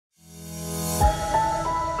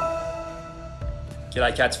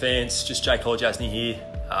G'day Cats fans, just Jake Kolodjashnij here.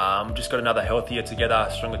 Just got another Healthier Together,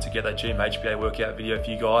 Stronger Together GMHBA workout video for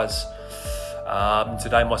you guys.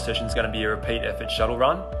 Today my session is going to be a repeat effort shuttle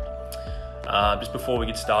run. Just before we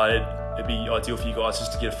get started, it'd be ideal for you guys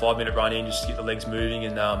just to get a 5-minute run in, just to get the legs moving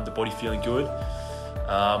and the body feeling good.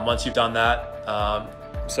 Once you've done that,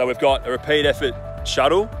 so we've got a repeat effort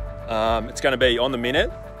shuttle. It's going to be on the minute,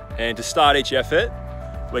 and to start each effort,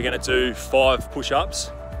 we're going to do 5 push-ups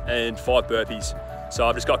and 5 burpees. So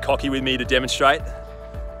I've just got Cocky with me to demonstrate.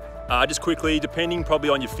 Just quickly, depending probably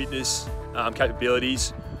on your fitness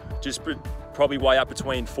capabilities, just probably weigh up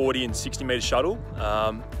between 40 and 60 metre shuttle.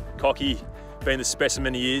 Cocky, being the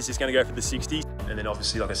specimen he is going to go for the 60. And then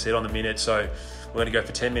obviously, like I said, on the minute, so we're going to go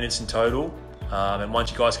for 10 minutes in total. And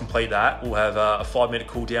once you guys complete that, we'll have a 5-minute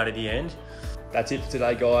cool down at the end. That's it for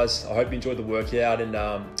today, guys. I hope you enjoyed the workout, and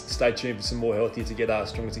stay tuned for some more Healthier Together,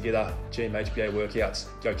 Stronger Together GMHBA workouts.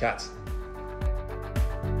 Go Cats.